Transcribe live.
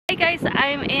guys,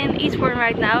 I'm in Eastbourne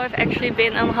right now. I've actually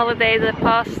been on holiday the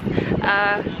past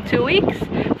 2 weeks.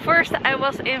 First I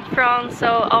was in France,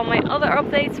 so all my other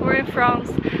updates were in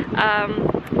France.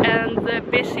 And the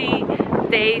busy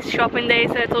days, shopping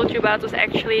days that I told you about was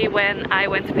actually when I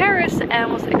went to Paris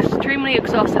and was extremely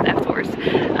exhausted afterwards.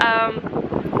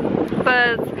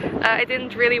 But I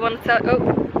didn't really want to tell—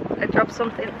 oh, I dropped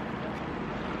something.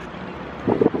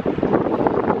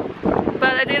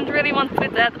 But I didn't really want to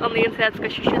put that on the internet,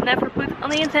 because you should never put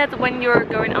on the internet when you're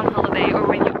going on holiday or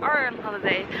when you are on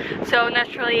holiday. So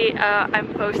naturally I'm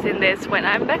posting this when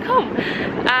I'm back home.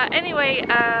 Anyway,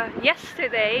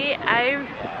 yesterday I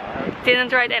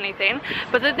didn't write anything,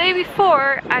 but the day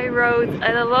before I wrote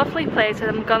at a lovely place that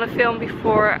I'm gonna film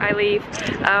before I leave.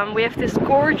 We have this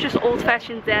gorgeous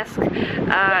old-fashioned desk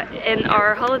in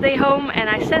our holiday home, and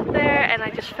I sat there and I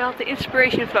just felt the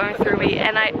inspiration flowing through me,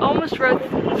 and I almost wrote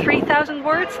 3,000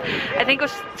 words. I think it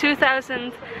was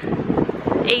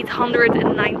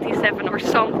 2,897 or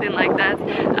something like that.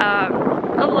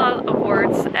 A lot of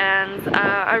words, and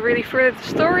I really furthered the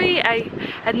story. I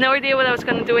had no idea what I was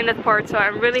going to do in that part, so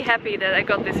I'm really happy that I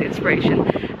got this inspiration.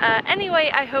 Anyway,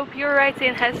 I hope your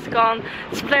writing has gone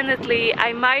splendidly.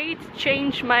 I might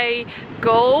change my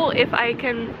goal if I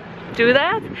can do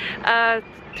that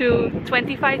to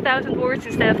 25,000 words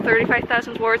instead of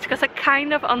 35,000 words, because I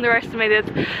kind of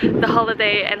underestimated the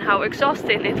holiday and how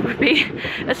exhausting it would be,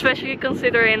 especially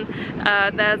considering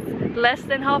that less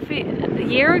than half a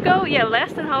year ago,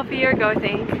 I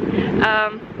think,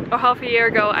 or half a year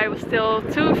ago, I was still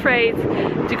too afraid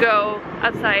to go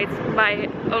outside my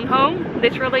own home,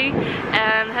 literally,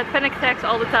 and had panic attacks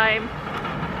all the time.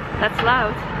 That's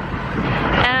loud.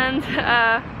 And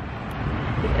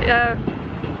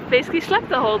basically slept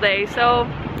the whole day, so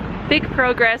big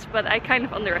progress, but I kind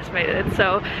of underestimated it.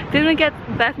 So didn't get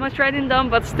that much writing done,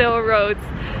 but still wrote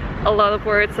a lot of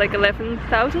words, like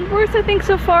 11,000 words I think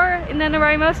so far in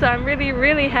NaNoWriMo, so I'm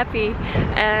really happy.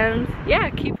 And yeah,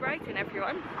 keep writing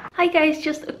everyone. Hi guys,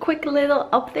 just a quick little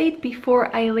update before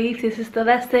I leave. This is the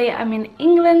last day I'm in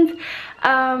England.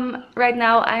 Right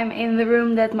now I'm in the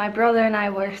room that my brother and I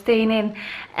were staying in,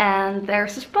 and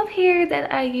there's a spot here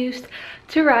that I used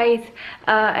to write,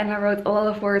 and I wrote a lot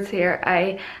of words here.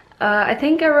 I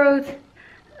think I wrote,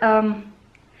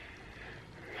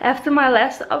 after my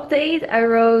last update, I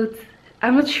wrote,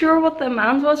 I'm not sure what the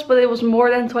amount was, but it was more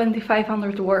than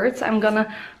 2,500 words. I'm gonna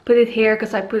put it here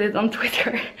because I put it on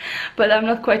Twitter, but I'm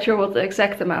not quite sure what the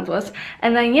exact amount was.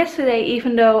 And then yesterday,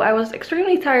 even though I was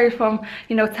extremely tired from,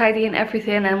 you know, tidying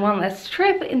everything and one last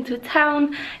trip into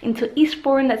town, into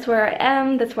Eastbourne, that's where I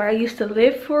am, that's where I used to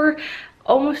live for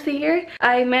almost a year,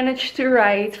 I managed to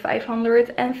write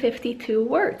 552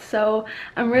 words, so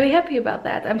I'm really happy about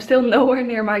that. I'm still nowhere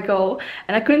near my goal,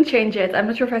 and I couldn't change it. I'm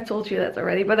not sure if I told you that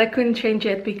already, but I couldn't change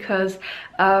it because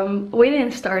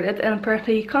winning started, and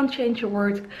apparently you can't change your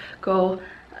word goal.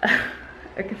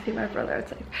 I can see my brother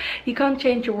outside. You can't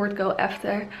change your word goal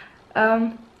after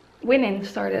winning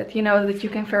started, you know, that you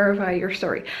can verify your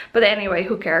story. But anyway,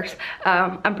 who cares?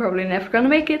 I'm probably never gonna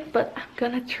make it, but I'm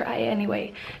gonna try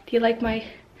anyway. Do you like my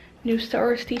new Star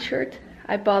Wars t-shirt?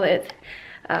 I bought it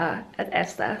at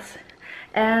Estas,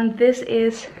 and this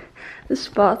is the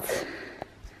spot,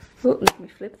 oh, let me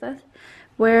flip that,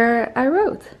 where I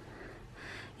wrote.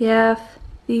 You have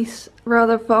these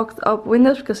rather fogged up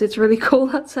windows because it's really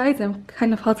cold outside and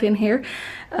kind of hot in here.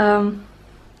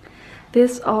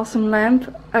 This awesome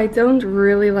lamp, I don't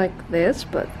really like this,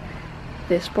 but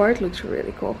this part looks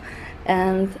really cool.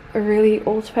 And a really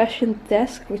old-fashioned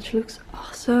desk, which looks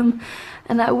awesome.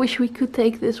 And I wish we could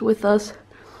take this with us.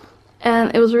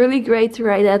 And it was really great to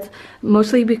write that,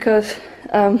 mostly because,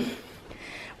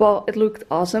 well, it looked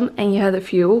awesome and you had a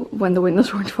view when the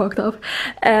windows weren't fogged up.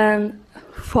 And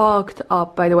fogged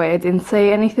up, by the way, I didn't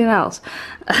say anything else.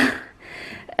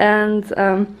 And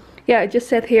yeah, I just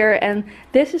sat here, and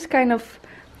this is kind of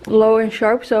low and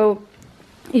sharp, so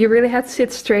you really had to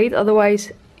sit straight,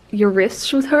 otherwise your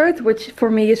wrists would hurt, which for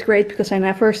me is great because I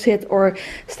never sit or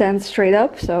stand straight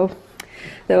up, so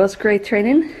that was great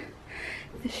training.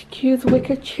 This cute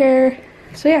wicker chair.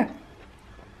 So yeah,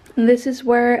 and this is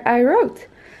where I wrote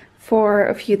for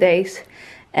a few days,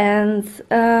 and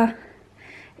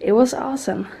it was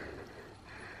awesome.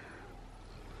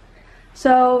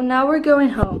 So now we're going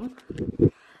home.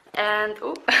 And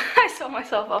oh, I saw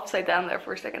myself upside down there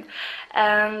for a second.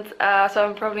 And so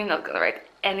I'm probably not gonna write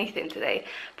anything today.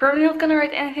 Probably not gonna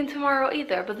write anything tomorrow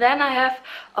either. But then I have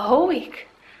a whole week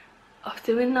of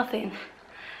doing nothing.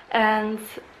 And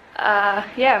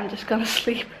yeah, I'm just gonna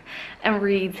sleep and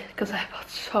read because I bought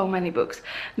so many books.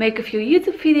 Make a few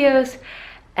YouTube videos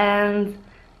and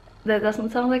That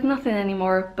doesn't sound like nothing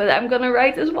anymore, but I'm gonna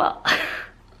write as well.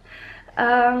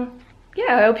 Yeah,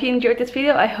 I hope you enjoyed this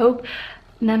video. I hope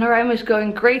NaNoWriMo is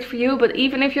going great for you, but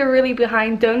even if you're really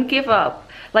behind, don't give up.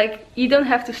 Like, you don't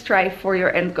have to strive for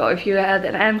your end goal. If you had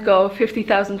an end goal of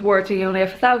 50,000 words and you only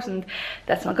have 1,000,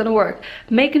 that's not gonna work.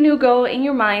 Make a new goal in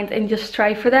your mind and just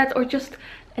strive for that, or just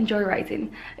enjoy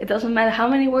writing. It doesn't matter how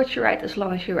many words you write as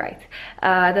long as you write.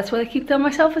 That's what I keep telling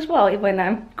myself as well when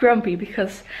I'm grumpy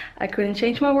because I couldn't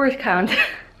change my word count.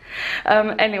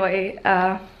 Anyway,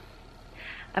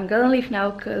 I'm gonna leave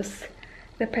now because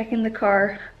they're packing the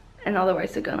car and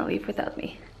otherwise they're gonna leave without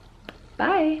me.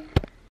 Bye!